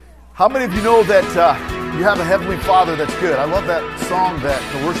How many of you know that you have a Heavenly Father that's good? I love that song that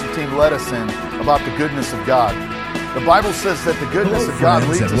the worship team led us in about the goodness of God. The Bible says that the goodness of God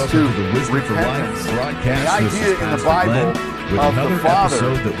leads us to repentance. The idea in the Bible of the Father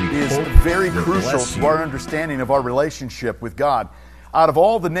is very crucial to our understanding of our relationship with God. Out of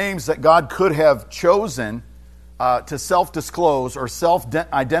all the names that God could have chosen to self-disclose or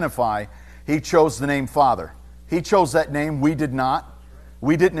self-identify, He chose the name Father. He chose that name. We did not.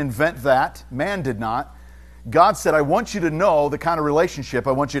 We didn't invent that. Man did not. God said, I want you to know the kind of relationship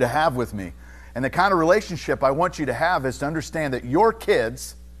I want you to have with me. And the kind of relationship I want you to have is to understand that you're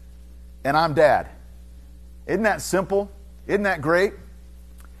kids and I'm dad. Isn't that simple? Isn't that great?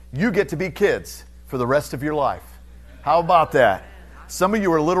 You get to be kids for the rest of your life. How about that? Some of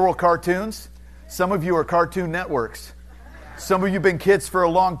you are literal cartoons. Some of you are Cartoon Networks. Some of you have been kids for a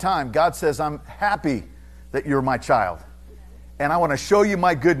long time. God says, I'm happy that you're my child. And I want to show you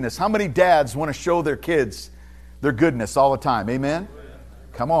my goodness. How many dads want to show their kids their goodness all the time? Amen?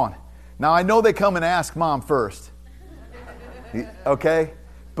 Come on. Now, I know they come and ask mom first. Okay?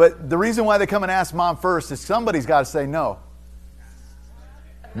 But the reason why they come and ask mom first is somebody's got to say no.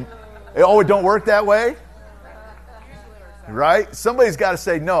 Oh, it don't work that way? Right? Somebody's got to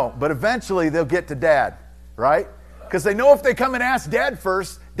say no. But eventually they'll get to dad. Right? Because they know if they come and ask dad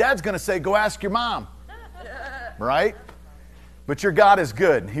first, dad's going to say, go ask your mom. Right? But your God is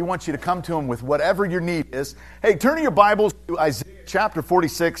good. He wants you to come to Him with whatever your need is. Hey, turn to your Bibles to Isaiah chapter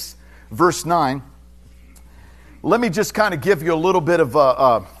 46, verse 9. Let me just kind of give you a little bit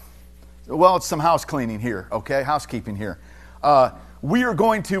of, it's some house cleaning here, okay? Housekeeping here. We are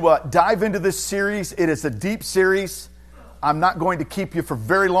going to dive into this series. It is a deep series. I'm not going to keep you for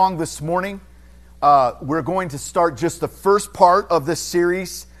very long this morning. We're going to start just the first part of this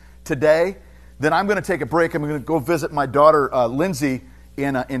series today. Then I'm going to take a break. I'm going to go visit my daughter, Lindsay,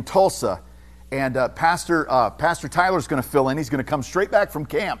 in Tulsa. And Pastor Tyler's going to fill in. He's going to come straight back from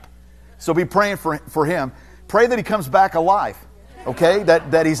camp. So be praying for him. Pray that he comes back alive, okay?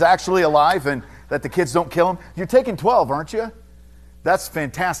 That he's actually alive and that the kids don't kill him. You're taking 12, aren't you? That's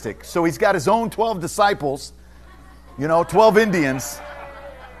fantastic. So he's got his own 12 disciples, 12 Indians.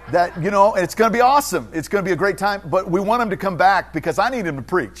 That, and it's going to be awesome. It's going to be a great time. But we want him to come back because I need him to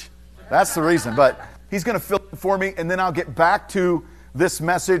preach. That's the reason. But he's going to fill in for me, and then I'll get back to this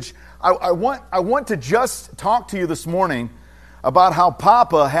message. I want to just talk to you this morning about how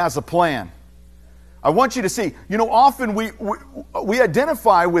Papa has a plan. I want you to see, often we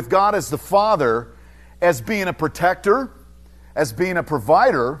identify with God as the Father as being a protector, as being a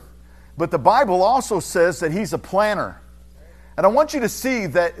provider, but the Bible also says that He's a planner. And I want you to see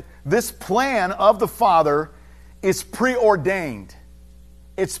that this plan of the Father is preordained.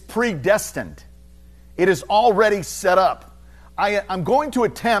 It's predestined. It is already set up. I'm going to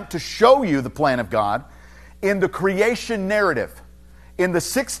attempt to show you the plan of God in the creation narrative. In the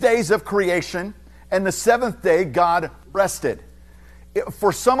 6 days of creation and the seventh day, God rested.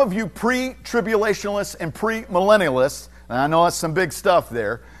 For some of you pre-tribulationists and pre-millennialists, and I know that's some big stuff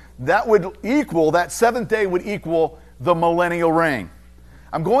there, that seventh day would equal the millennial reign.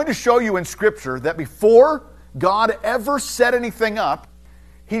 I'm going to show you in Scripture that before God ever set anything up,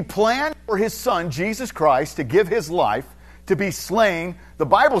 He planned for His Son, Jesus Christ, to give His life, to be slain, the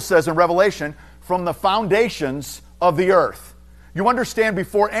Bible says in Revelation, from the foundations of the earth. You understand,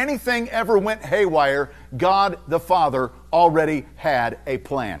 before anything ever went haywire, God the Father already had a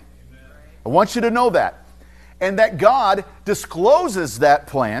plan. I want you to know that. And that God discloses that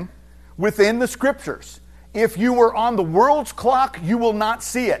plan within the Scriptures. If you were on the world's clock, you will not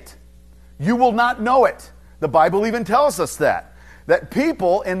see it. You will not know it. The Bible even tells us that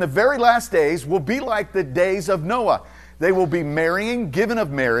people in the very last days will be like the days of Noah. They will be marrying, given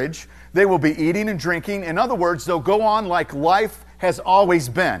of marriage. They will be eating and drinking. In other words, they'll go on like life has always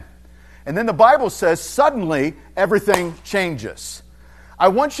been. And then the Bible says suddenly everything changes. I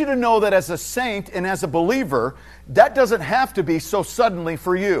want you to know that as a saint and as a believer, that doesn't have to be so suddenly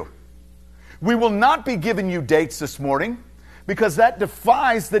for you. We will not be giving you dates this morning because that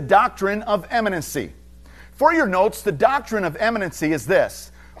defies the doctrine of imminency. For your notes, the doctrine of imminency is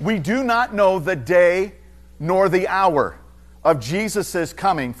this: we do not know the day nor the hour of Jesus'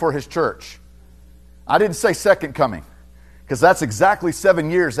 coming for His church. I didn't say second coming, because that's exactly 7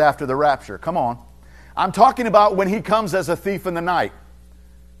 years after the rapture. Come on. I'm talking about when He comes as a thief in the night.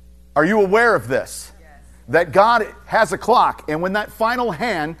 Are you aware of this? Yes. That God has a clock, and when that final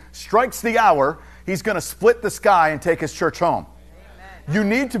hand strikes the hour, He's going to split the sky and take His church home. You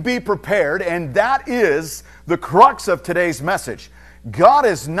need to be prepared, and that is the crux of today's message. God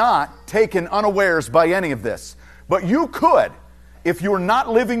is not taken unawares by any of this, but you could, if you're not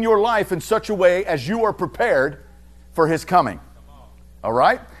living your life in such a way as you are prepared for His coming. All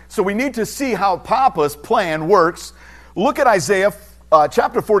right? So we need to see how Papa's plan works. Look at Isaiah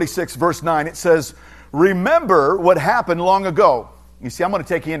chapter 46, verse 9. It says, remember what happened long ago. You see, I'm going to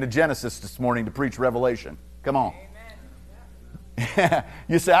take you into Genesis this morning to preach Revelation. Come on.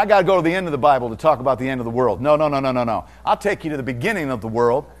 You say, I got to go to the end of the Bible to talk about the end of the world. No. I'll take you to the beginning of the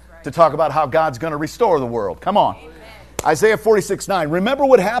world to talk about how God's going to restore the world. Come on. Amen. Isaiah 46, 9. Remember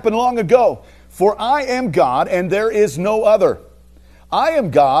what happened long ago. For I am God and there is no other. I am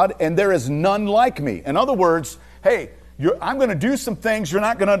God and there is none like me. In other words, hey, I'm going to do some things you're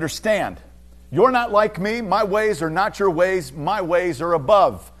not going to understand. You're not like me. My ways are not your ways. My ways are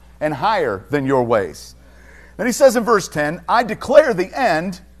above and higher than your ways. Then he says in verse 10, I declare the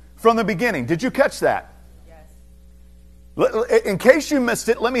end from the beginning. Did you catch that? Yes. In case you missed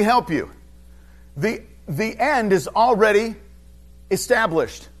it, let me help you. The end is already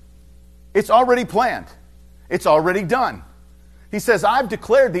established. It's already planned. It's already done. He says, I've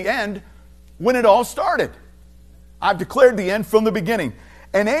declared the end when it all started. I've declared the end from the beginning.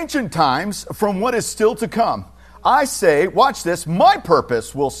 In ancient times, from what is still to come, I say, watch this, my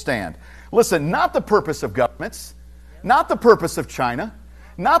purpose will stand. Listen, not the purpose of governments, not the purpose of China,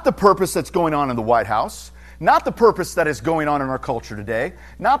 not the purpose that's going on in the White House, not the purpose that is going on in our culture today,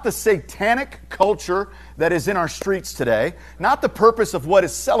 not the satanic culture that is in our streets today, not the purpose of what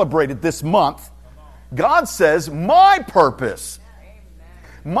is celebrated this month. God says, my purpose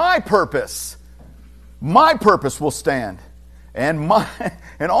will stand.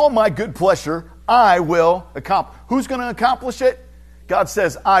 And all my good pleasure I will accomplish. Who's going to accomplish it? God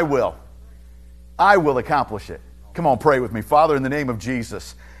says, I will. I will accomplish it. Come on, pray with me. Father, in the name of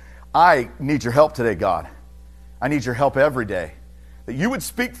Jesus, I need your help today, God. I need your help every day. That you would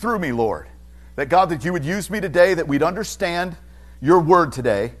speak through me, Lord. That, God, that you would use me today, that we'd understand your word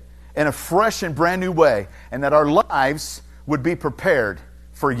today in a fresh and brand new way, and that our lives would be prepared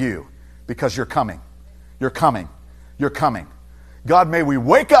for you, because you're coming. You're coming. You're coming. God, may we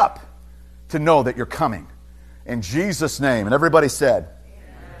wake up to know that you're coming. In Jesus' name. And everybody said,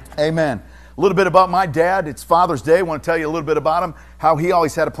 Amen. A little bit about my dad. It's Father's Day. I want to tell you a little bit about him, how he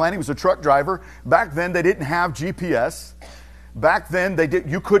always had a plan. He was a truck driver. Back then, they didn't have GPS. Back then,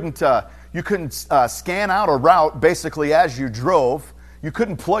 you couldn't scan out a route basically as you drove. You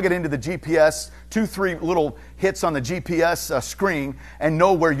couldn't plug it into the GPS, 2-3 little hits on the GPS screen, and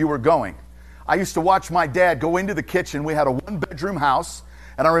know where you were going. I used to watch my dad go into the kitchen. We had a one-bedroom house.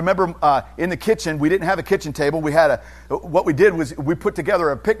 And I remember in the kitchen, we didn't have a kitchen table. What we did was we put together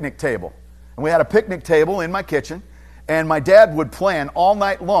a picnic table. And we had a picnic table in my kitchen. And my dad would plan all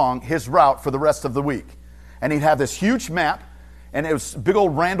night long his route for the rest of the week. And he'd have this huge map. And it was big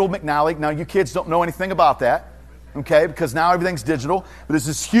old Randall McNally. Now, you kids don't know anything about that. Okay, because now everything's digital. But there's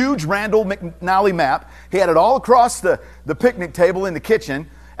this huge Randall McNally map. He had it all across the picnic table in the kitchen.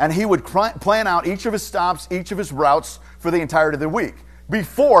 And he would plan out each of his stops, each of his routes for the entirety of the week.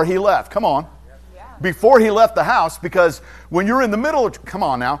 Before he left. Come on. Before he left the house, because when you're in the middle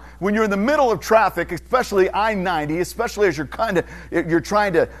of, when you're in the middle of traffic, especially I-90, especially as you're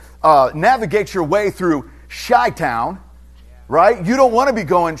trying to navigate your way through Chi-Town, right? You don't want to be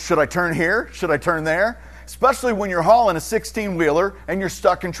going, should I turn here? Should I turn there? Especially when you're hauling a 16-wheeler and you're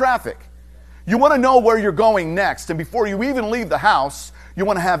stuck in traffic. You want to know where you're going next, and before you even leave the house, you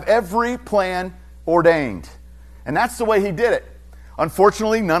want to have every plan ordained. And that's the way he did it.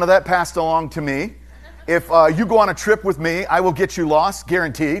 Unfortunately, none of that passed along to me. If you go on a trip with me, I will get you lost,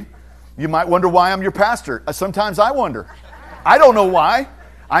 guaranteed. You might wonder why I'm your pastor. Sometimes I wonder. I don't know why.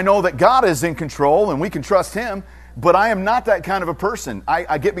 I know that God is in control and we can trust Him, but I am not that kind of a person.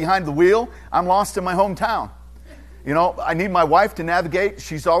 I get behind the wheel, I'm lost in my hometown. You know, I need my wife to navigate.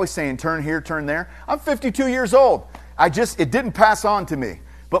 She's always saying, turn here, turn there. I'm 52 years old. It didn't pass on to me.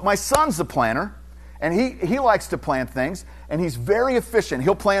 But my son's the planner, and he likes to plan things, and he's very efficient.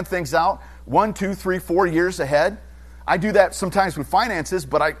 He'll plan things out 1, 2, 3, 4 years ahead. I do that sometimes with finances,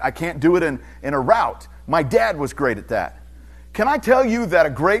 but I can't do it in a route. My dad was great at that. Can I tell you that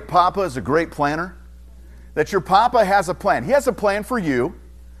a great papa is a great planner? That your papa has a plan. He has a plan for you.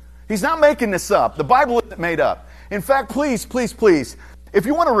 He's not making this up. The Bible isn't made up. In fact, please, please, please, if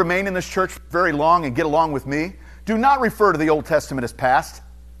you want to remain in this church very long and get along with me, do not refer to the Old Testament as past.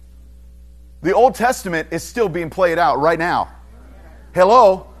 The Old Testament is still being played out right now.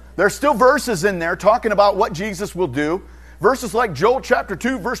 Hello? There's still verses in there talking about what Jesus will do. Verses like Joel chapter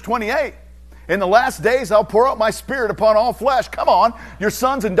 2, verse 28. In the last days, I'll pour out my spirit upon all flesh. Come on. Your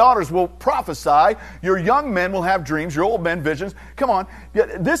sons and daughters will prophesy. Your young men will have dreams. Your old men visions. Come on.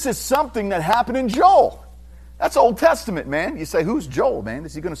 This is something that happened in Joel. That's Old Testament, man. You say, who's Joel, man?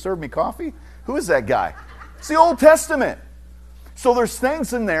 Is he going to serve me coffee? Who is that guy? It's the Old Testament. So there's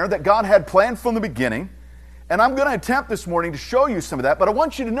things in there that God had planned from the beginning, and I'm going to attempt this morning to show you some of that, but I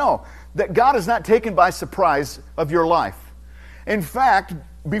want you to know that God is not taken by surprise of your life. In fact,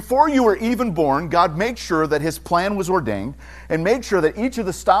 before you were even born, God made sure that His plan was ordained and made sure that each of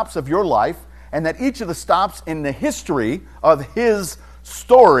the stops of your life and that each of the stops in the history of His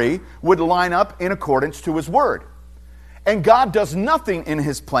story would line up in accordance to His Word. And God does nothing in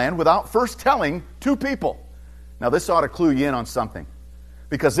His plan without first telling two people. Now this ought to clue you in on something,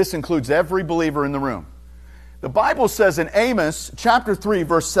 because this includes every believer in the room. The Bible says in Amos chapter 3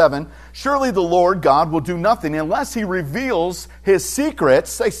 verse 7, surely the Lord God will do nothing unless He reveals His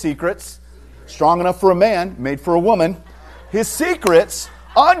secrets, say secrets, strong enough for a man, made for a woman, His secrets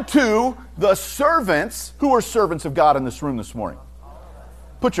unto the servants. Who are servants of God in this room this morning?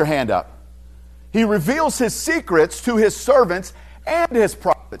 Put your hand up. He reveals His secrets to His servants and His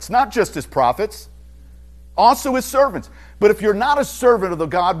prophets, not just His prophets, also His servants. But if you're not a servant of the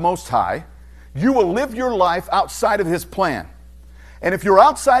God Most High, you will live your life outside of His plan. And if you're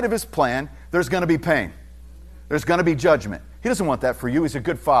outside of His plan, there's going to be pain. There's going to be judgment. He doesn't want that for you. He's a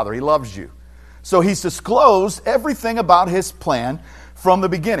good Father. He loves you. So He's disclosed everything about His plan from the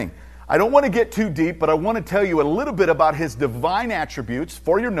beginning. I don't want to get too deep, but I want to tell you a little bit about His divine attributes.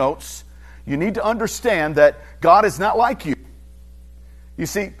 For your notes, you need to understand that God is not like you. You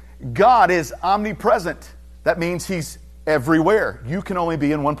see, God is omnipresent. That means He's everywhere. You can only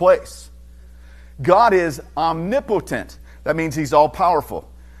be in one place. God is omnipotent. That means He's all-powerful.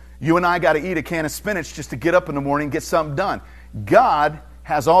 You and I got to eat a can of spinach just to get up in the morning and get something done. God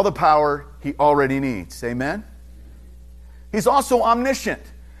has all the power He already needs. Amen? He's also omniscient.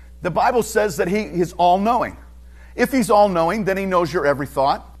 The Bible says that He is all-knowing. If He's all-knowing, then He knows your every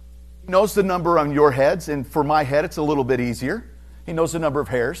thought. He knows the number on your heads, and for my head it's a little bit easier. He knows the number of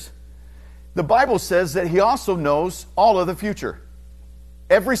hairs. The Bible says that He also knows all of the future.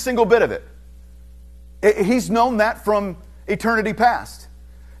 Every single bit of it. He's known that from eternity past.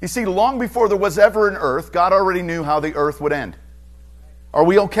 You see, long before there was ever an earth, God already knew how the earth would end. Are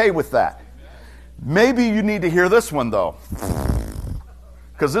we okay with that? Maybe you need to hear this one, though.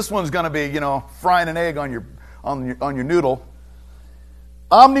 Because this one's going to be, frying an egg on your noodle.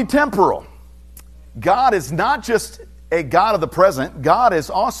 Omnitemporal. God is not just a God of the present. God is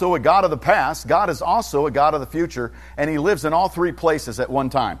also a God of the past. God is also a God of the future. And He lives in all three places at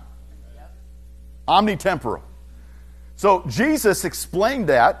one time. Omnitemporal. So Jesus explained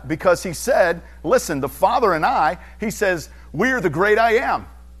that because He said, listen, the Father and I, He says, we are the great I am.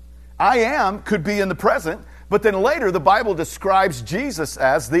 I am could be in the present, but then later the Bible describes Jesus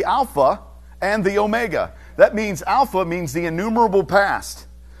as the Alpha and the Omega. That means Alpha means the innumerable past.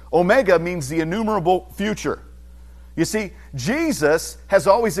 Omega means the innumerable future. You see, Jesus has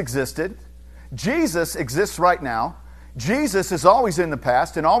always existed. Jesus exists right now. Jesus is always in the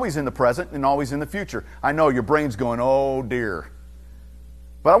past and always in the present and always in the future. I know your brain's going, oh dear.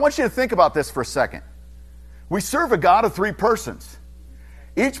 But I want you to think about this for a second. We serve a God of three persons.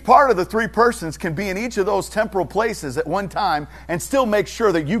 Each part of the three persons can be in each of those temporal places at one time and still make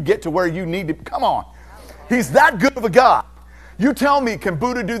sure that you get to where you need to. Come on. He's that good of a God. You tell me, can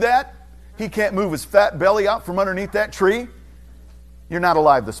Buddha do that? He can't move his fat belly out from underneath that tree. You're not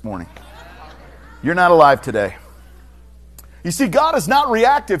alive this morning. You're not alive today. You see, God is not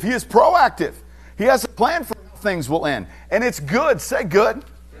reactive. He is proactive. He has a plan for how things will end. And it's good. Say good.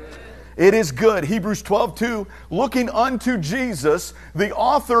 It is good. Hebrews 12:2, looking unto Jesus, the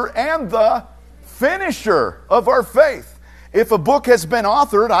author and the finisher of our faith. If a book has been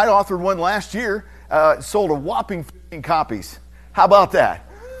authored, I authored one last year, sold a whopping 15 copies. How about that?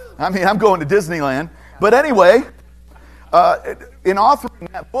 I mean, I'm going to Disneyland. But anyway, in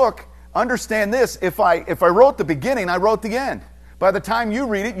authoring that book, understand this, if I wrote the beginning, I wrote the end. By the time you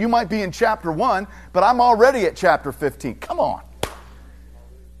read it, you might be in chapter 1, but I'm already at chapter 15. Come on.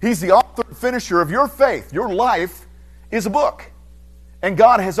 He's the author and finisher of your faith. Your life is a book, and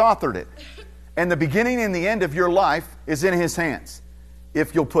God has authored it. And the beginning and the end of your life is in His hands,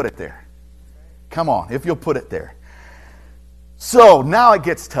 if you'll put it there. Come on, if you'll put it there. So now it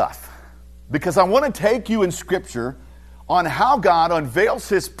gets tough, because I want to take you in Scripture on how God unveils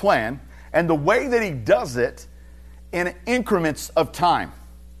His plan and the way that He does it in increments of time.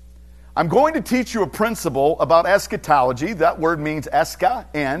 I'm going to teach you a principle about eschatology. That word means eska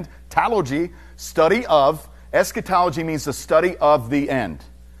and talogy, study of. Eschatology means the study of the end.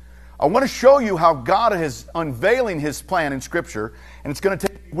 I want to show you how God is unveiling His plan in Scripture, and it's going to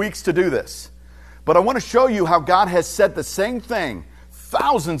take weeks to do this. But I want to show you how God has said the same thing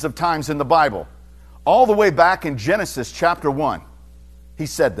thousands of times in the Bible, All the way back in Genesis chapter 1, he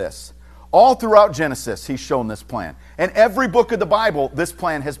said this. All throughout Genesis, he's shown this plan. And every book of the Bible, this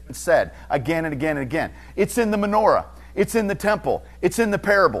plan has been said again and again and again. It's in the menorah. It's in the temple. It's in the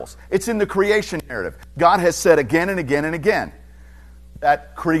parables. It's in the creation narrative. God has said again and again and again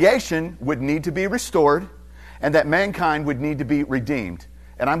that creation would need to be restored and that mankind would need to be redeemed.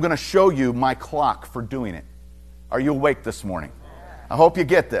 And I'm going to show you my clock for doing it. Are you awake this morning? I hope you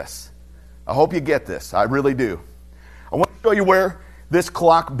get this. I hope you get this. I really do. I want to show you where this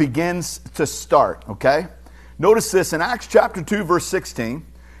clock begins to start, okay? Notice this in Acts chapter 2, verse 16.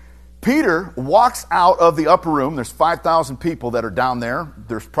 Peter walks out of the upper room. There's 5,000 people that are down there.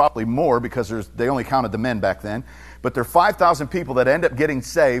 There's probably more because they only counted the men back then. But there are 5,000 people that end up getting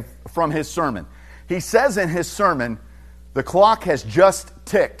saved from his sermon. He says in his sermon, the clock has just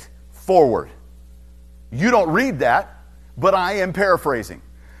ticked forward. You don't read that, but I am paraphrasing.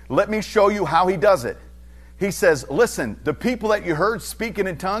 Let me show you how he does it. He says, listen, the people that you heard speaking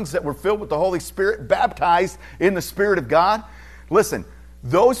in tongues that were filled with the Holy Spirit, baptized in the Spirit of God, listen,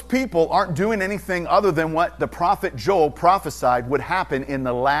 those people aren't doing anything other than what the prophet Joel prophesied would happen in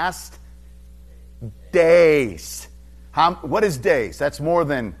the last days. What is days? That's more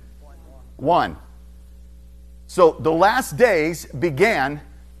than one. So the last days began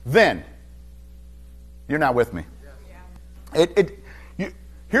then. You're not with me.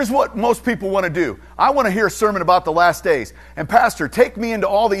 Here's what most people want to do. I want to hear a sermon about the last days. And Pastor, take me into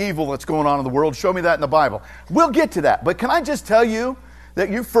all the evil that's going on in the world. Show me that in the Bible. We'll get to that. But can I just tell you that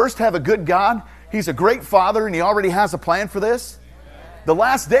you first have a good God? He's a great Father and He already has a plan for this. The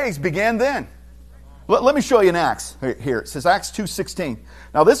last days began then. Let me show you in Acts. Here, it says Acts 2:16.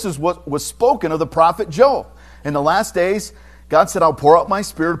 Now this is what was spoken of the prophet Joel. In the last days, God said, I'll pour out my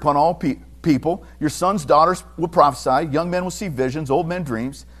Spirit upon all people. Your sons, daughters will prophesy. Young men will see visions. Old men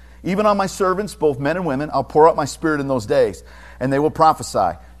dreams. Even on my servants, both men and women, I'll pour out my Spirit in those days, and they will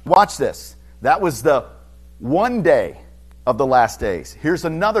prophesy. Watch this. That was the one day of the last days. Here's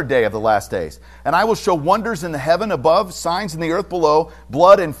another day of the last days. And I will show wonders in the heaven above, signs in the earth below,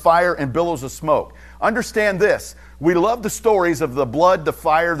 blood and fire and billows of smoke. Understand this. We love the stories of the blood, the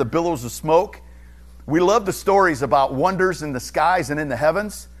fire, the billows of smoke. We love the stories about wonders in the skies and in the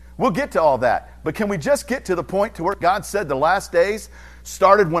heavens. We'll get to all that. But can we just get to the point to where God said the last days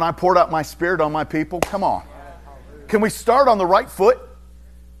started when I poured out my Spirit on my people? Come on. Can we start on the right foot?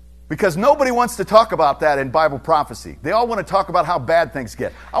 Because nobody wants to talk about that in Bible prophecy. They all want to talk about how bad things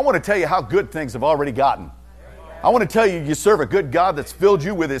get. I want to tell you how good things have already gotten. I want to tell you, you serve a good God that's filled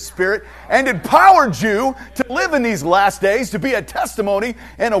you with His Spirit and empowered you to live in these last days, to be a testimony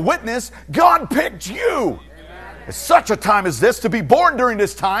and a witness. God picked you at such a time as this to be born during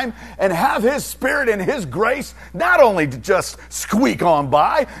this time and have His Spirit and His grace not only to just squeak on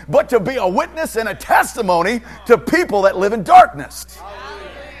by, but to be a witness and a testimony to people that live in darkness.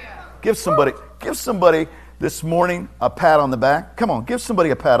 Give somebody this morning a pat on the back. Come on, give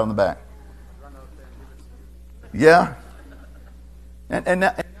somebody a pat on the back. Yeah? And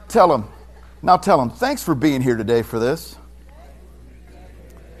now tell them, thanks for being here today for this.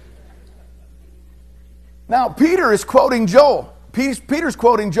 Now, Peter is quoting Joel. Peter's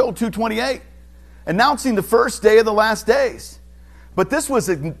quoting Joel 2:28, announcing the first day of the last days. But this was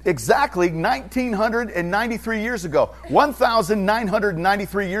exactly 1,993 years ago.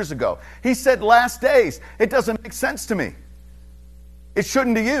 1,993 years ago. He said last days. It doesn't make sense to me. It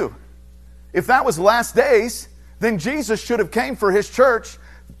shouldn't to you. If that was last days, then Jesus should have came for His church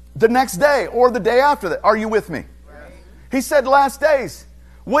the next day or the day after that. Are you with me? He said last days.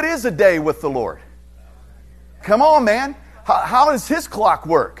 What is a day with the Lord? Come on, man. How does His clock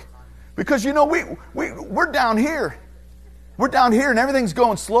work? Because, you know, we're down here. We're down here and everything's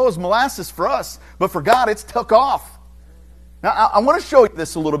going slow as molasses for us. But for God, it's took off. Now, I want to show you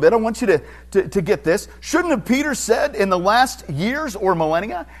this a little bit. I want you to get this. Shouldn't have Peter said in the last years or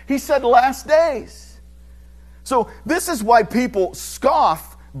millennia? He said last days. So this is why people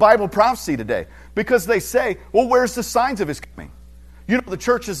scoff Bible prophecy today. Because they say, well, where's the signs of His coming? You know, the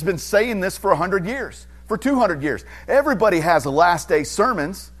church has been saying this for 100 years, for 200 years. Everybody has a last day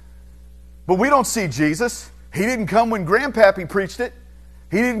sermons, but we don't see Jesus. He didn't come when Grandpappy preached it.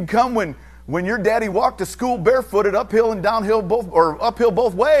 He didn't come when your daddy walked to school barefooted uphill and downhill uphill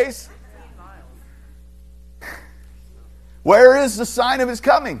both ways. Where is the sign of His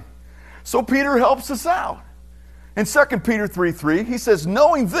coming? So Peter helps us out. In 2 Peter 3:3, he says,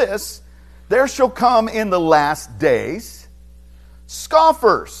 knowing this, there shall come in the last days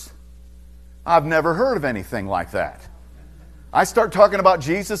scoffers. I've never heard of anything like that. I start talking about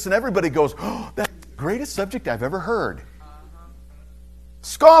Jesus and everybody goes, oh, that's the greatest subject I've ever heard.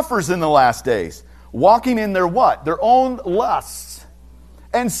 Scoffers in the last days, walking in their what? Their own lusts,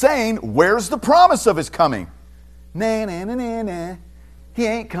 and saying, where's the promise of his coming? Nah, nah, nah, nah, nah. He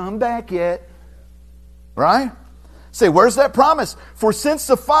ain't come back yet. Right? Say, where's that promise? For since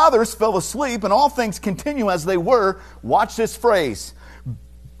the fathers fell asleep and all things continue as they were, watch this phrase.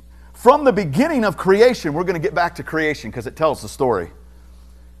 From the beginning of creation, we're going to get back to creation because it tells the story.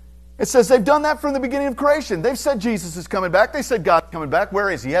 It says they've done that from the beginning of creation. They've said Jesus is coming back. They said God's coming back. Where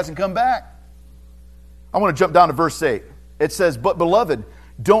is he? He hasn't come back. I want to jump down to verse 8. It says, but beloved,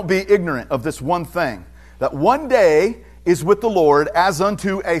 don't be ignorant of this one thing, that one day is with the Lord as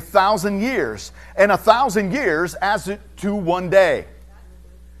unto 1,000 years, and 1,000 years as to one day.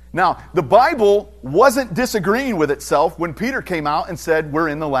 Now, the Bible wasn't disagreeing with itself when Peter came out and said, we're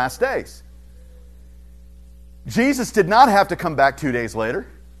in the last days. Jesus did not have to come back 2 days later,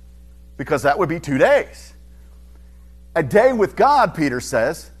 because that would be 2 days. A day with God, Peter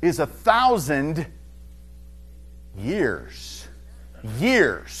says, is 1,000 years.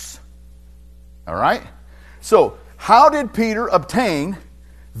 Years. All right? So, how did Peter obtain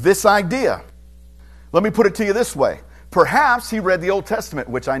this idea? Let me put it to you this way. Perhaps he read the Old Testament,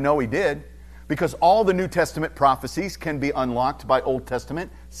 which I know he did, because all the New Testament prophecies can be unlocked by Old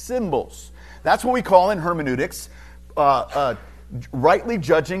Testament symbols. That's what we call in hermeneutics, rightly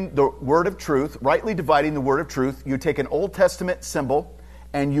judging the word of truth, rightly dividing the word of truth. You take an Old Testament symbol,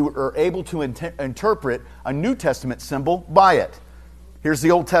 and you are able to interpret a New Testament symbol by it. Here's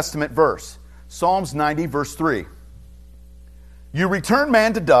the Old Testament verse. Psalms 90, verse 3. You return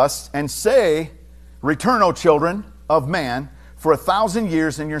man to dust and say, return, O children of man, for 1,000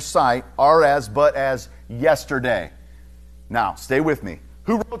 years in your sight are but as yesterday. Now, stay with me.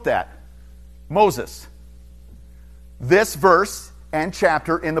 Who wrote that? Moses. This verse and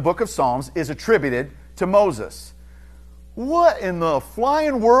chapter in the book of Psalms is attributed to Moses. What in the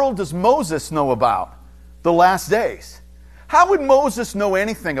flying world does Moses know about the last days? How would Moses know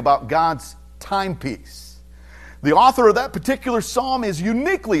anything about God's timepiece? The author of that particular psalm is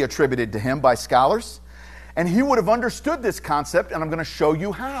uniquely attributed to him by scholars, and he would have understood this concept, and I'm going to show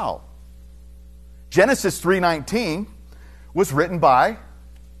you how. Genesis 3:19 was written by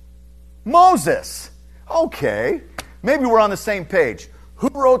Moses. Okay, maybe we're on the same page. Who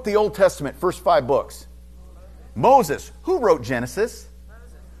wrote the Old Testament, first 5 books? Moses. Who wrote Genesis?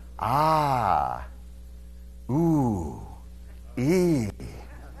 Ah. Ooh. E.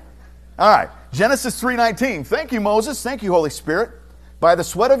 All right. Genesis 3:19. Thank you, Moses. Thank you, Holy Spirit. By the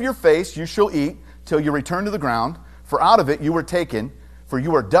sweat of your face you shall eat till you return to the ground, for out of it you were taken, for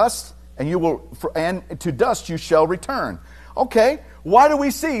you are dust, and to dust you shall return. Okay, why do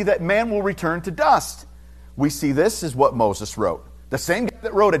we see that man will return to dust? We see this is what Moses wrote. The same guy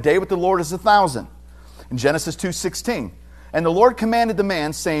that wrote, a day with the Lord is 1,000. In Genesis 2:16. And the Lord commanded the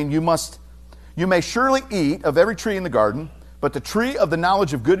man, saying, You may surely eat of every tree in the garden, but the tree of the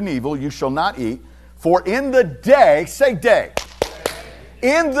knowledge of good and evil you shall not eat, for in the day, say day,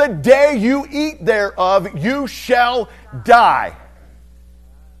 in the day you eat thereof, you shall die.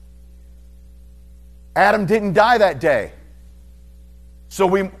 Adam didn't die that day. So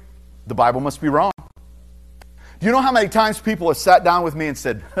the Bible must be wrong. Do you know how many times people have sat down with me and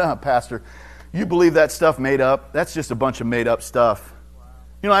said, Pastor, you believe that stuff made up? That's just a bunch of made up stuff.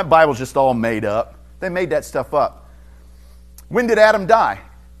 You know, that Bible's just all made up. They made that stuff up. When did Adam die?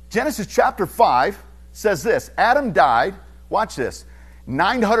 Genesis chapter 5 says this. Adam died, watch this,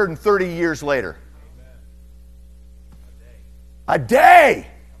 930 years later. A day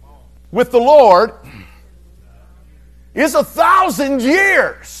with the Lord is 1,000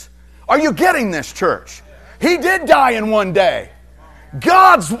 years. Are you getting this, church? He did die in one day.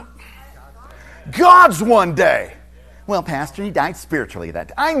 God's one day. Well, Pastor, he died spiritually that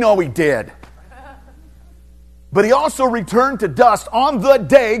day. I know he did. But he also returned to dust on the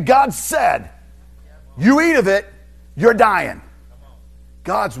day God said, you eat of it, you're dying.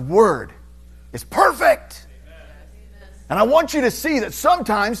 God's word is perfect. And I want you to see that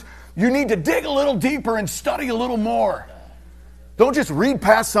sometimes you need to dig a little deeper and study a little more. Don't just read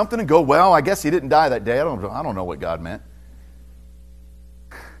past something and go, well, I guess he didn't die that day. I don't know what God meant.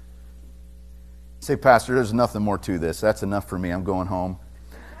 Say, Pastor, there's nothing more to this. That's enough for me. I'm going home.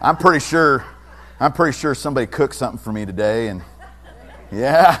 I'm pretty sure somebody cooked something for me today. And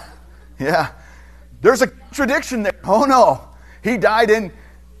yeah. There's a contradiction there. Oh no. He died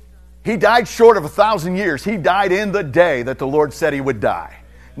short of 1,000 years. He died in the day that the Lord said he would die.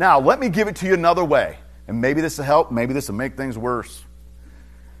 Now, let me give it to you another way. And maybe this will help. Maybe this will make things worse.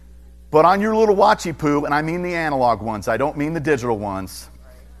 But on your little watchy poo, and I mean the analog ones. I don't mean the digital ones.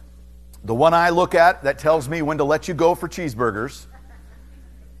 The one I look at that tells me when to let you go for cheeseburgers.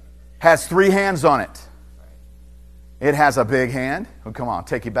 has 3 hands on it. It has a big hand. Oh, come on, I'll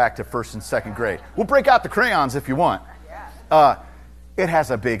take you back to 1st and 2nd grade. We'll break out the crayons if you want. It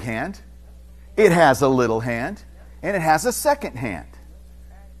has a big hand. It has a little hand. And it has a second hand.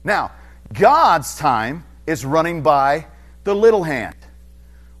 Now, God's time is running by the little hand.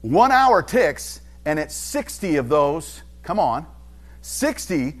 1 hour ticks, and it's 60 of those, come on,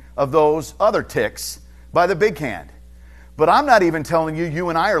 60 of those other ticks by the big hand. But I'm not even telling you, you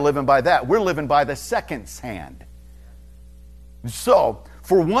and I are living by that. We're living by the second's hand. So,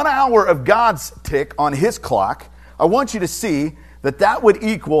 for 1 hour of God's tick on His clock, I want you to see that that would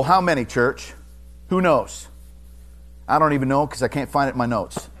equal how many, church? Who knows? I don't even know because I can't find it in my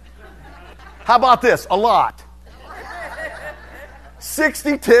notes. How about this? A lot.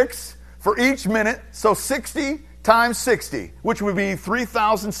 60 ticks for each minute. So 60 times 60, which would be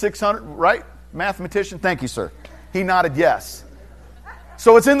 3,600, right? Mathematician? Thank you, sir. He nodded yes.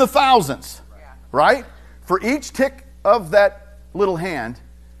 So it's in the thousands, right? For each tick of that little hand,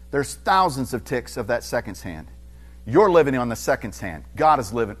 there's thousands of ticks of that second's hand. You're living on the second's hand. God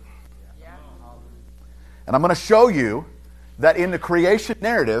is living. And I'm going to show you that in the creation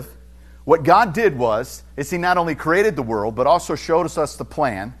narrative, what God did is He not only created the world, but also showed us the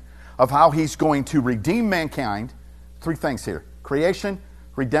plan of how He's going to redeem mankind. 3 things here. Creation,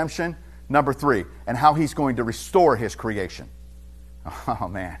 redemption, number 3. And how He's going to restore His creation. Oh,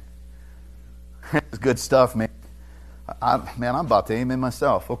 man. It's good stuff, man. I'm about to amen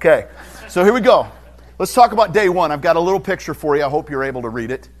myself. Okay, so here we go. Let's talk about day 1. I've got a little picture for you. I hope you're able to read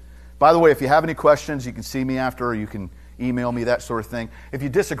it. By the way, if you have any questions, you can see me after, or you can email me, that sort of thing. If you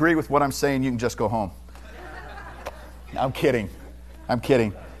disagree with what I'm saying, you can just go home. I'm kidding.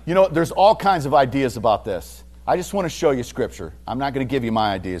 You know, there's all kinds of ideas about this. I just want to show you Scripture. I'm not going to give you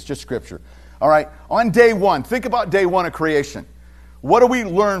my ideas, just Scripture. All right, on day 1, think about day 1 of creation. What do we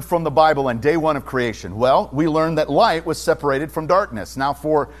learn from the Bible on day 1 of creation? Well, we learned that light was separated from darkness. Now,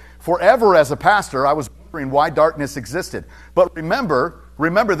 forever as a pastor, I was wondering why darkness existed. But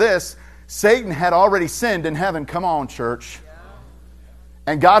remember this, Satan had already sinned in heaven. Come on, church.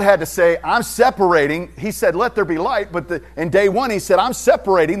 And God had to say, I'm separating. He said, let there be light. But in day 1, He said, I'm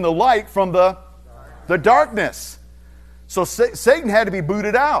separating the light from the darkness. So Satan had to be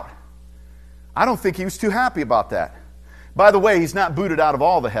booted out. I don't think he was too happy about that. By the way, he's not booted out of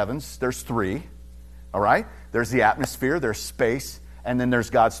all the heavens. There's 3. All right? There's the atmosphere, there's space, and then there's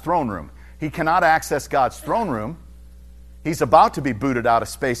God's throne room. He cannot access God's throne room. He's about to be booted out of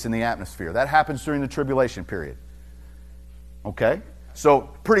space in the atmosphere. That happens during the tribulation period. Okay? So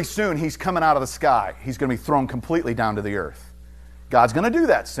pretty soon he's coming out of the sky. He's going to be thrown completely down to the earth. God's going to do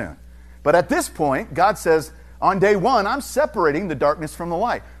that soon. But at this point, God says, on day 1, I'm separating the darkness from the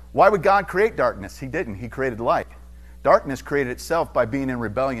light. Why would God create darkness? He didn't. He created light. Darkness created itself by being in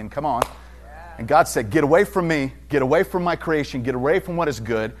rebellion. Come on. And God said, get away from me. Get away from my creation. Get away from what is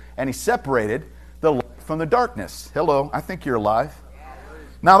good. And He separated the light from the darkness. Hello, I think you're alive.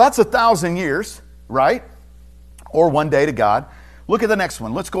 Now that's 1,000 years, right? Or 1 day to God. Look at the next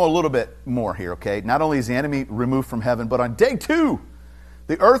one. Let's go a little bit more here, okay? Not only is the enemy removed from heaven, but on day 2,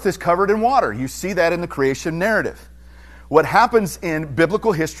 the earth is covered in water. You see that in the creation narrative. What happens in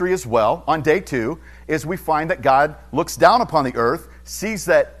biblical history as well, on day 2, is we find that God looks down upon the earth, sees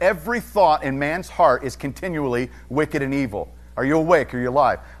that every thought in man's heart is continually wicked and evil. Are you awake? Are you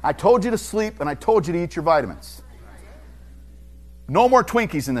alive? I told you to sleep, and I told you to eat your vitamins. No more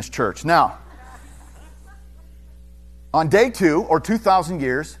Twinkies in this church. Now, on day 2, or 2,000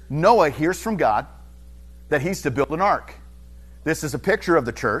 years, Noah hears from God that he's to build an ark. This is a picture of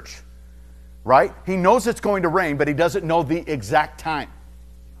the church, right? He knows it's going to rain, but he doesn't know the exact time.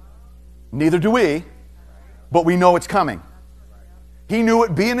 Neither do we, but we know it's coming. He knew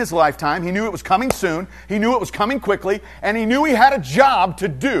it'd be in his lifetime. He knew it was coming soon. He knew it was coming quickly. And he knew he had a job to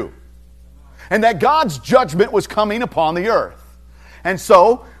do. And that God's judgment was coming upon the earth. And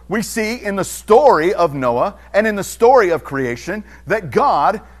so we see in the story of Noah and in the story of creation that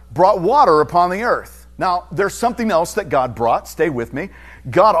God brought water upon the earth. Now, there's something else that God brought. Stay with me.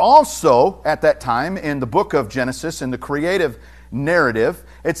 God also, at that time, in the book of Genesis, in the creative narrative,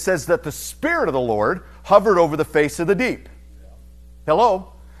 it says that the Spirit of the Lord hovered over the face of the deep.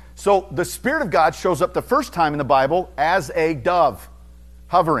 Hello? So the Spirit of God shows up the first time in the Bible as a dove,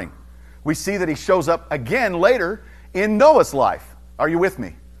 hovering. We see that He shows up again later in Noah's life. Are you with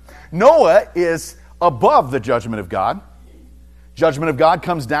me? Noah is above the judgment of God. Judgment of God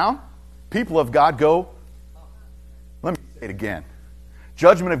comes down. People of God go. Let me say it again.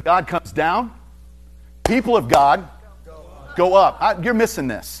 Judgment of God comes down. People of God go up. You're missing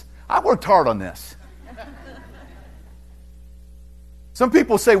this. I worked hard on this. Some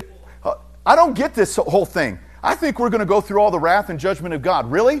people say, I don't get this whole thing. I think we're going to go through all the wrath and judgment of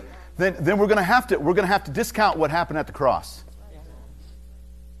God. Really? Then we're going to have to discount what happened at the cross.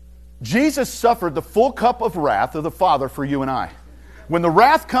 Jesus suffered the full cup of wrath of the Father for you and I. When the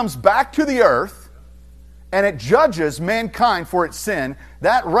wrath comes back to the earth and it judges mankind for its sin,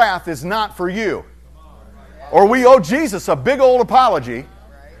 that wrath is not for you. Or we owe Jesus a big old apology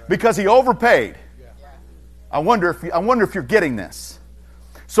because he overpaid. I wonder if you're getting this.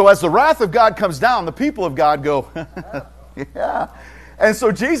 So as the wrath of God comes down, the people of God go, yeah. And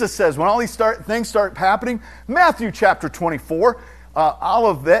so Jesus says, when all these things start happening, Matthew chapter 24,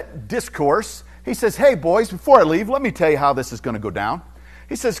 Olivet Discourse, he says, hey boys, before I leave, let me tell you how this is going to go down.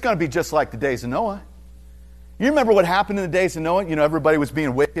 He says it's going to be just like the days of Noah. You remember what happened in the days of Noah? You know, everybody was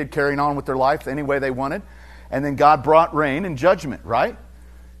being wicked, carrying on with their life any way they wanted. And then God brought rain and judgment, right?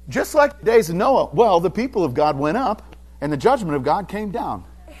 Just like the days of Noah. Well, the people of God went up and the judgment of God came down.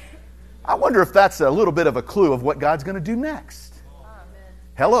 I wonder if that's a little bit of a clue of what God's going to do next. Amen.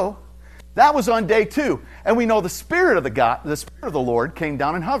 Hello. That was on day 2. And we know the Spirit of the Lord came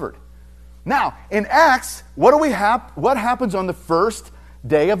down and hovered. Now, in Acts, what happens on the first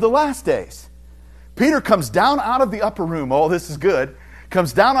day of the last days? Peter comes down out of the upper room. Oh, this is good.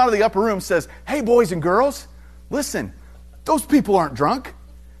 Comes down out of the upper room, says, hey, boys and girls, listen, those people aren't drunk.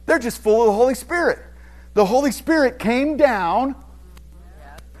 They're just full of the Holy Spirit. The Holy Spirit came down,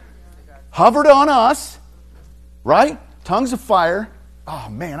 hovered on us, right? Tongues of fire. Oh,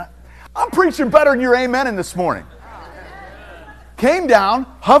 man, I'm preaching better than your amen this morning. Came down,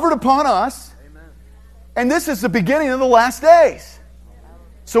 hovered upon us, and this is the beginning of the last days.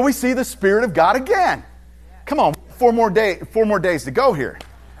 So we see the Spirit of God again. Come on, 4 more days to go here.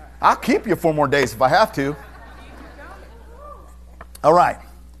 I'll keep you 4 more days if I have to. All right,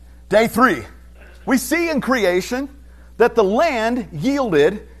 day 3. We see in creation that the land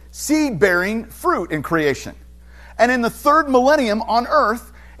yielded seed-bearing fruit in creation. And in the 3rd millennium on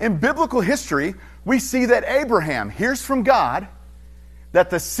earth, in biblical history, we see that Abraham hears from God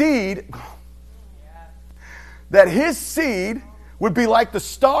that his seed would be like the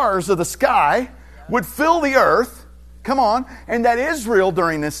stars of the sky, would fill the earth, come on, and that Israel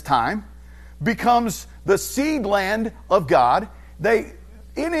during this time becomes the seed land of God.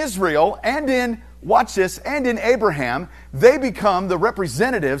 In Israel and in, watch this, and in Abraham, they become the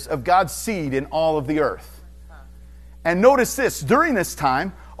representatives of God's seed in all of the earth. And notice this, during this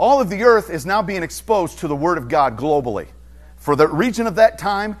time, all of the earth is now being exposed to the Word of God globally. For the region of that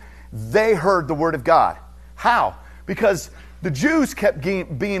time, they heard the Word of God. How? Because the Jews kept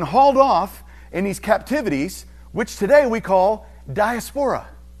being hauled off in these captivities, which today we call diaspora.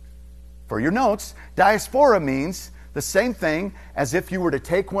 For your notes, diaspora means the same thing as if you were to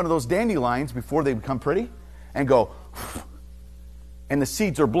take one of those dandelions before they become pretty and go, and the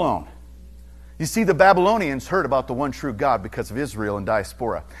seeds are blown. You see, the Babylonians heard about the one true God because of Israel and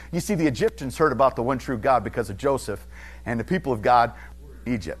diaspora. You see, the Egyptians heard about the one true God because of Joseph, and the people of God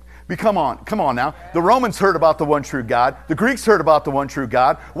were Egypt. Come on now. The Romans heard about the one true God. The Greeks heard about the one true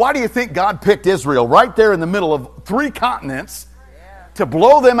God. Why do you think God picked Israel right there in the middle of 3 continents to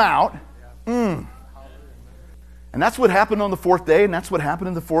blow them out? And that's what happened on the 4th day, and that's what happened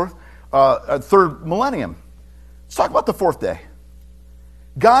in the 3rd millennium. Let's talk about the 4th day.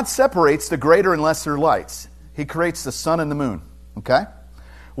 God separates the greater and lesser lights. He creates the sun and the moon. Okay?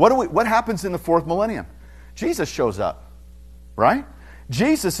 What happens in the 4th millennium? Jesus shows up. Right?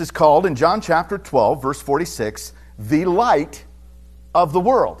 Jesus is called in John chapter 12, verse 46, the light of the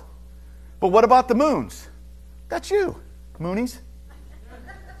world. But what about the moons? That's you, moonies.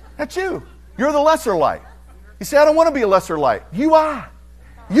 That's you. You're the lesser light. You say, I don't want to be a lesser light. You are.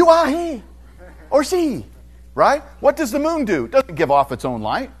 You are he or she. Right? What does the moon do? It doesn't give off its own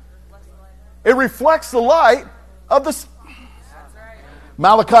light. It reflects the light of the sun.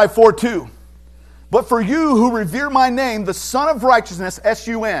 Malachi 4:2. But for you who revere my name, the Son of Righteousness,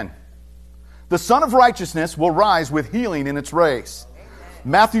 S-U-N, the Son of Righteousness will rise with healing in its rays.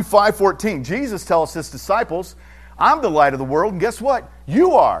 Matthew 5:14. Jesus tells his disciples, I'm the light of the world, and guess what?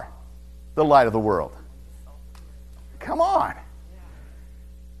 You are the light of the world. Come on.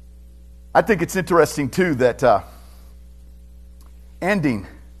 I think it's interesting, too, that ending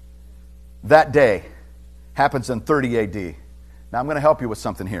that day happens in 30 A.D. Now, I'm going to help you with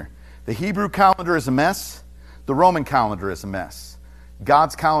something here. The Hebrew calendar is a mess. The Roman calendar is a mess.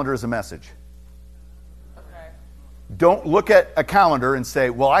 God's calendar is a message. Okay. Don't look at a calendar and say,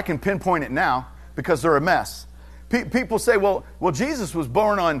 well, I can pinpoint it now because they're a mess. People say, well, Jesus was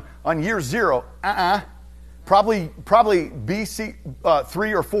born on year 0. Probably BC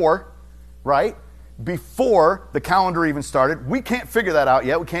 3 or 4, right? before the calendar even started. We can't figure that out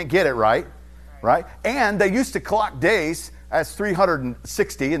yet. We can't get it right? And they used to clock days as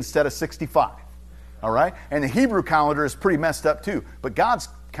 360 instead of 65. All right? And the Hebrew calendar is pretty messed up too. But God's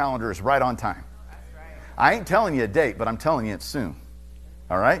calendar is right on time. I ain't telling you a date, but I'm telling you it's soon.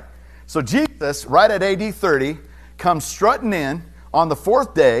 All right? So Jesus, right at AD 30, comes strutting in on the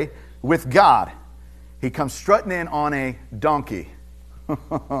fourth day with God. He comes strutting in on a donkey.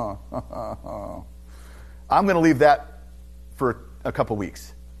 I'm going to leave that for a couple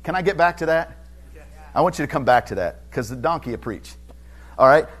weeks. Can I get back to that? I want you to come back to that because the donkey will preach. All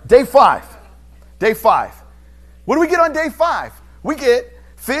right? Day 5. Day 5. What do we get on day 5? We get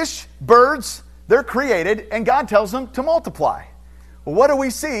fish, birds, they're created, and God tells them to multiply. Well, what do we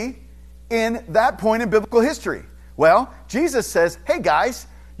see in that point in biblical history? Well, Jesus says, hey guys,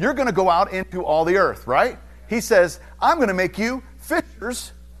 you're going to go out into all the earth, right? He says, I'm going to make you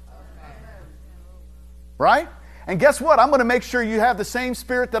fishers. Right? And guess what? I'm going to make sure you have the same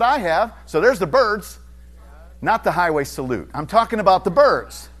spirit that I have. So there's the birds, not the highway salute. I'm talking about the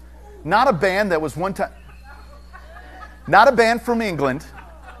birds. Not a band that was one time. Not a band from England.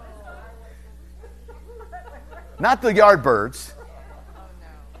 Not the Yardbirds.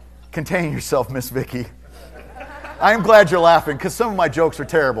 Contain yourself, Miss Vicky. I am glad you're laughing because some of my jokes are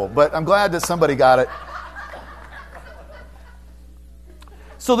terrible, but I'm glad that somebody got it.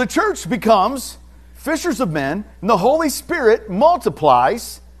 So the church becomes fishers of men, and the Holy Spirit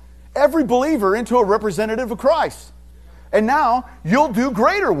multiplies every believer into a representative of Christ. And now you'll do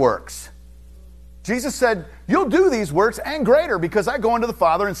greater works. Jesus said, you'll do these works and greater because I go unto the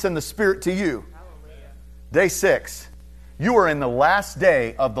Father and send the Spirit to you. Day 6. You are in the last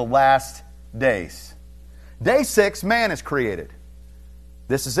day of the last days. Day 6, man is created.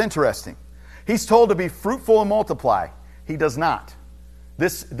 This is interesting. He's told to be fruitful and multiply. He does not.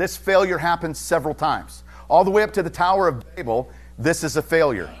 This failure happens several times. All the way up to the Tower of Babel, this is a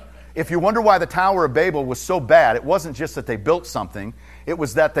failure. If you wonder why the Tower of Babel was so bad, it wasn't just that they built something. It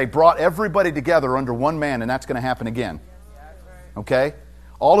was that they brought everybody together under one man, and that's going to happen again. Okay?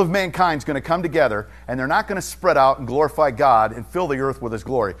 All of mankind's going to come together, and they're not going to spread out and glorify God and fill the earth with His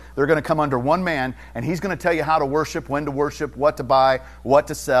glory. They're going to come under one man, and He's going to tell you how to worship, when to worship, what to buy, what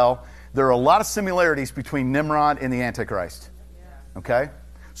to sell. There are a lot of similarities between Nimrod and the Antichrist. Okay?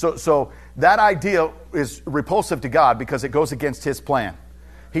 So that idea is repulsive to God because it goes against His plan.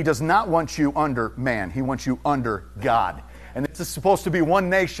 He does not want you under man. He wants you under God. And this is supposed to be one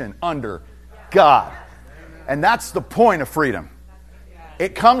nation under God. And that's the point of freedom.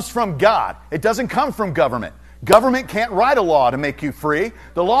 It comes from God. It doesn't come from government. Government can't write a law to make you free.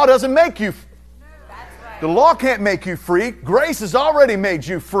 The law doesn't make you free. The law can't make you free. Grace has already made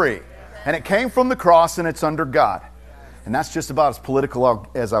you free. And it came from the cross and it's under God. And that's just about as political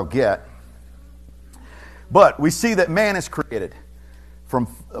as I'll get. But we see that man is created. From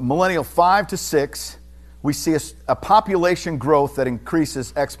millennial 5 to 6, we see a population growth that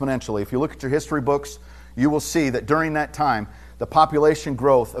increases exponentially. If you look at your history books, you will see that during that time, the population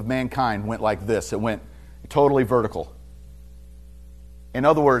growth of mankind went like this. It went totally vertical. In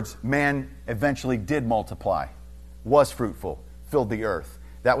other words, man eventually did multiply, was fruitful, filled the earth.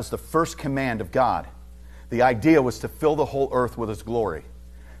 That was the first command of God. The idea was to fill the whole earth with His glory,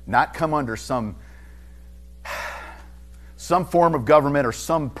 not come under some form of government or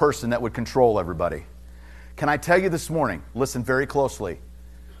some person that would control everybody. Can I tell you this morning, listen very closely,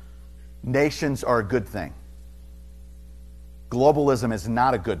 nations are a good thing. Globalism is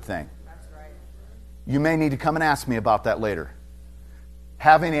not a good thing. That's right. You may need to come and ask me about that later.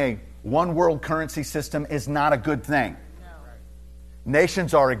 Having a one world currency system is not a good thing. No.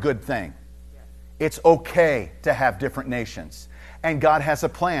 Nations are a good thing. Yes. It's okay to have different nations. And God has a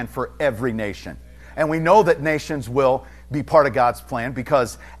plan for every nation. And we know that nations will be part of God's plan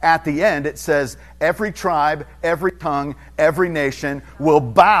because at the end it says every tribe, every tongue, every nation will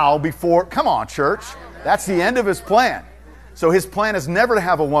bow before... Come on, church. That's the end of His plan. So His plan is never to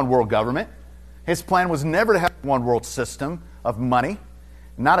have a one world government. His plan was never to have a one world system of money,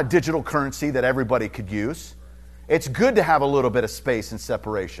 not a digital currency that everybody could use. It's good to have a little bit of space and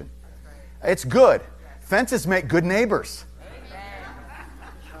separation. It's good. Fences make good neighbors.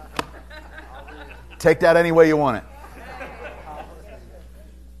 Take that any way you want it.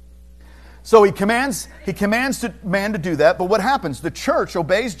 So he commands man to do that. But what happens? The church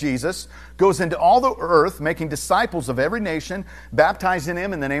obeys Jesus, goes into all the earth, making disciples of every nation, baptizing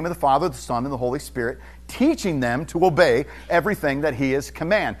them in the name of the Father, the Son, and the Holy Spirit, teaching them to obey everything that He has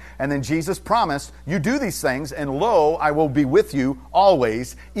commanded. And then Jesus promised, you do these things, and lo, I will be with you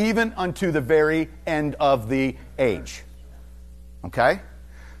always, even unto the very end of the age. Okay?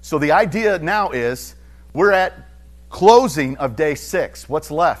 So the idea now is we're at closing of day 6.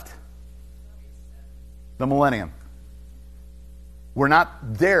 What's left? The millennium. We're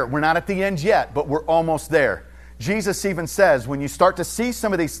not there. We're not at the end yet, but we're almost there. Jesus even says, when you start to see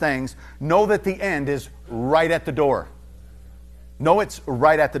some of these things, know that the end is right at the door. Know it's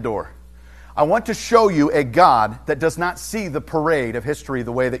right at the door. I want to show you a God that does not see the parade of history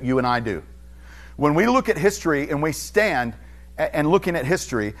the way that you and I do. When we look at history and we stand and looking at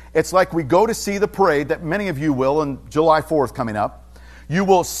history, it's like we go to see the parade that many of you will on July 4th coming up. You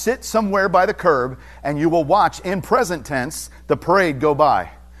will sit somewhere by the curb and you will watch in present tense the parade go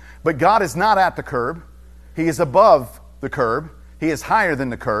by. But God is not at the curb. He is above the curb. He is higher than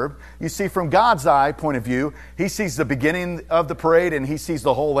the curb. You see, from God's eye point of view, He sees the beginning of the parade and He sees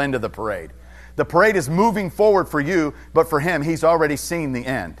the whole end of the parade. The parade is moving forward for you, but for Him, He's already seen the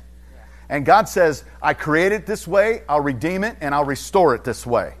end. And God says, I created it this way, I'll redeem it, and I'll restore it this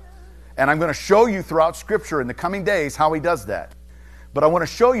way. And I'm going to show you throughout Scripture in the coming days how He does that. But I want to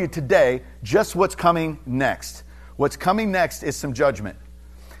show you today just what's coming next. What's coming next is some judgment.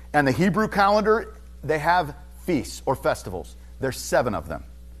 And the Hebrew calendar, they have feasts or festivals. There's 7 of them.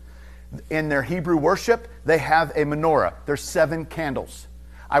 In their Hebrew worship, they have a menorah. There's 7 candles.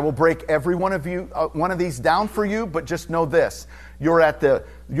 I will break every one of these down for you, but just know this. You're at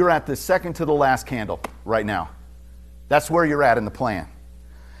the second to the last candle right now. That's where you're at in the plan.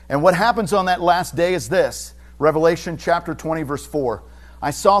 And what happens on that last day is this. Revelation chapter 20, verse 4.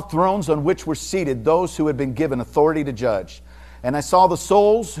 I saw thrones on which were seated those who had been given authority to judge. And I saw the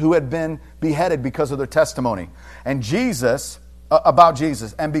souls who had been beheaded because of their testimony. And about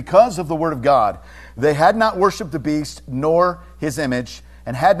Jesus. And because of the word of God, they had not worshipped the beast nor his image,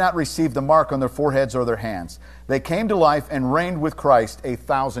 and had not received the mark on their foreheads or their hands. They came to life and reigned with Christ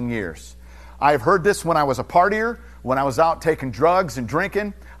 1,000 years. I have heard this when I was a partier, when I was out taking drugs and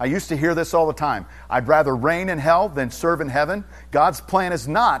drinking. I used to hear this all the time. I'd rather reign in hell than serve in heaven. God's plan is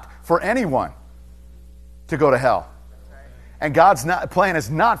not for anyone to go to hell. And God's plan is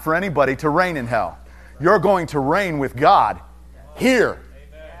not for anybody to reign in hell. You're going to reign with God here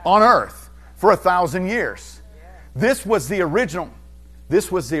on earth for 1,000 years. This was the original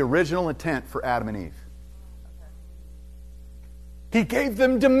intent for Adam and Eve. He gave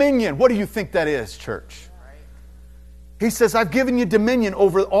them dominion. What do you think that is, church? He says, I've given you dominion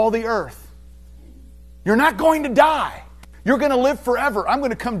over all the earth. You're not going to die. You're going to live forever. I'm going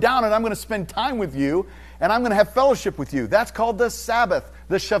to come down and I'm going to spend time with you and I'm going to have fellowship with you. That's called the Sabbath,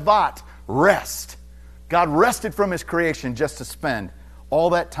 the Shabbat, rest. God rested from His creation just to spend all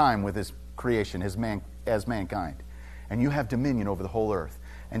that time with His creation as mankind. And you have dominion over the whole earth.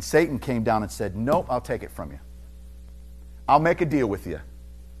 And Satan came down and said, nope, I'll take it from you. I'll make a deal with you.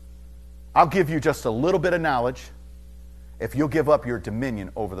 I'll give you just a little bit of knowledge if you'll give up your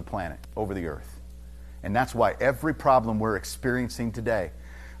dominion over the planet, over the earth. And that's why every problem we're experiencing today,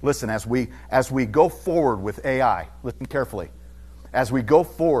 listen, as we go forward with AI, listen carefully, as we go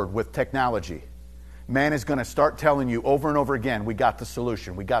forward with technology, man is going to start telling you over and over again, we got the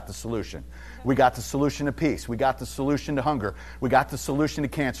solution, we got the solution. We got the solution to peace. We got the solution to hunger. We got the solution to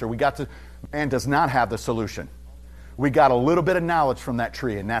cancer. Man does not have the solution. We got a little bit of knowledge from that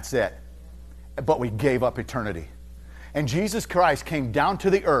tree and that's it. But we gave up eternity. And Jesus Christ came down to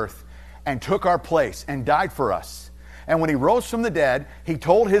the earth and took our place and died for us. And when He rose from the dead, He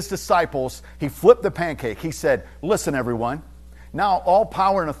told His disciples, He flipped the pancake. He said, listen everyone, now all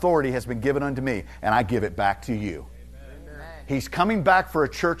power and authority has been given unto me, and I give it back to you. Amen. He's coming back for a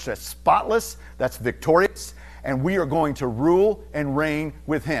church that's spotless, that's victorious, and we are going to rule and reign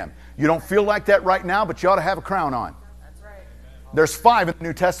with Him. You don't feel like that right now, but you ought to have a crown on. That's right. There's 5 in the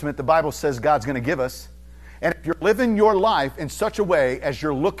New Testament the Bible says God's going to give us. And if you're living your life in such a way as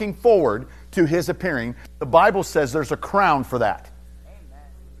you're looking forward to His appearing, the Bible says there's a crown for that. Amen.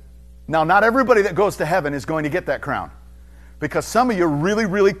 Now, not everybody that goes to heaven is going to get that crown. Because some of you really,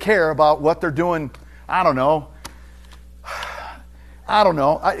 really care about what they're doing. I don't know.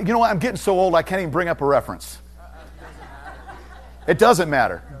 You know what? I'm getting so old I can't even bring up a reference. It doesn't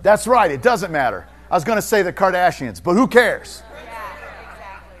matter. That's right. It doesn't matter. I was going to say the Kardashians, but who cares?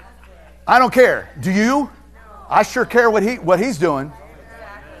 I don't care. Do you? I sure care what he's doing.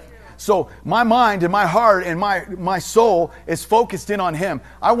 So my mind and my heart and my soul is focused in on Him.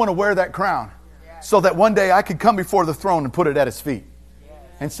 I want to wear that crown. So that one day I could come before the throne and put it at His feet.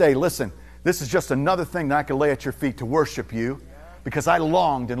 And say, listen, this is just another thing that I can lay at your feet to worship you. Because I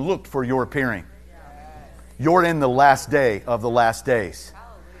longed and looked for your appearing. You're in the last day of the last days.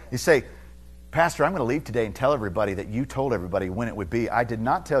 You say, Pastor, I'm going to leave today and tell everybody that you told everybody when it would be. I did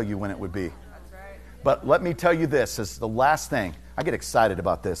not tell you when it would be. But let me tell you this as the last thing. I get excited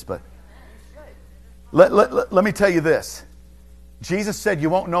about this, but let me tell you this. Jesus said you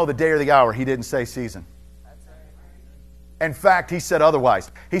won't know the day or the hour. He didn't say season. In fact, he said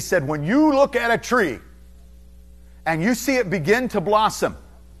otherwise. He said when you look at a tree and you see it begin to blossom,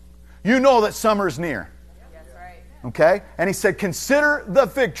 you know that summer is near. Okay? And he said, consider the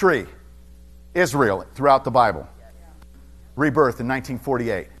fig tree. Israel throughout the Bible. Rebirth in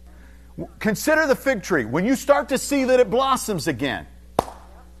 1948. Consider the fig tree. When you start to see that it blossoms again,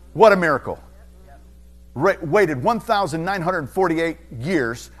 what a miracle. Waited 1,948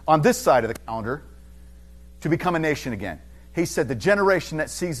 years on this side of the calendar to become a nation again. He said the generation that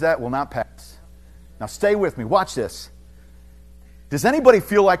sees that will not pass. Now stay with me. Watch this. Does anybody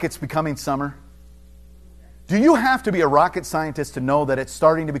feel like it's becoming summer? Do you have to be a rocket scientist to know that it's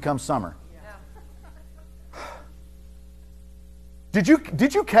starting to become summer? Did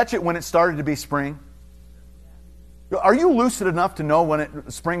you catch it when it started to be spring? Are you lucid enough to know when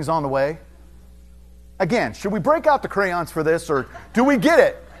spring's on the way? Again, should we break out the crayons for this, or do we get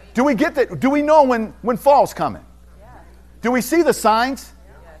it? Do we get that? Do we know when fall's coming? Do we see the signs?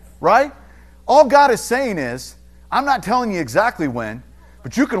 Right? All God is saying is, I'm not telling you exactly when,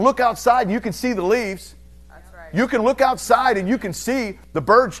 but you can look outside and you can see the leaves. You can look outside and you can see the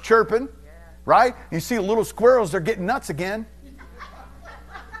birds chirping, right? You see the little squirrels, they're getting nuts again.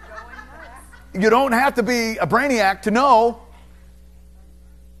 You don't have to be a brainiac to know.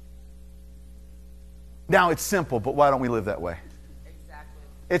 Now, it's simple, but why don't we live that way? Exactly.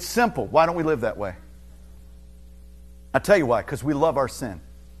 It's simple. Why don't we live that way? I'll tell you why. Because we love our sin.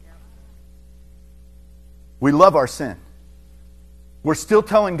 We love our sin. We're still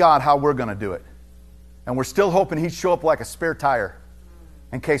telling God how we're going to do it. And we're still hoping He'd show up like a spare tire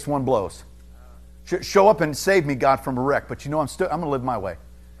in case one blows. Show up and save me, God, from a wreck. But you know, I'm going to live my way.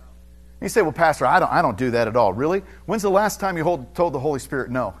 You say, well, Pastor, I don't do that at all. Really? When's the last time you told the Holy Spirit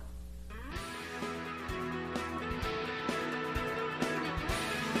no?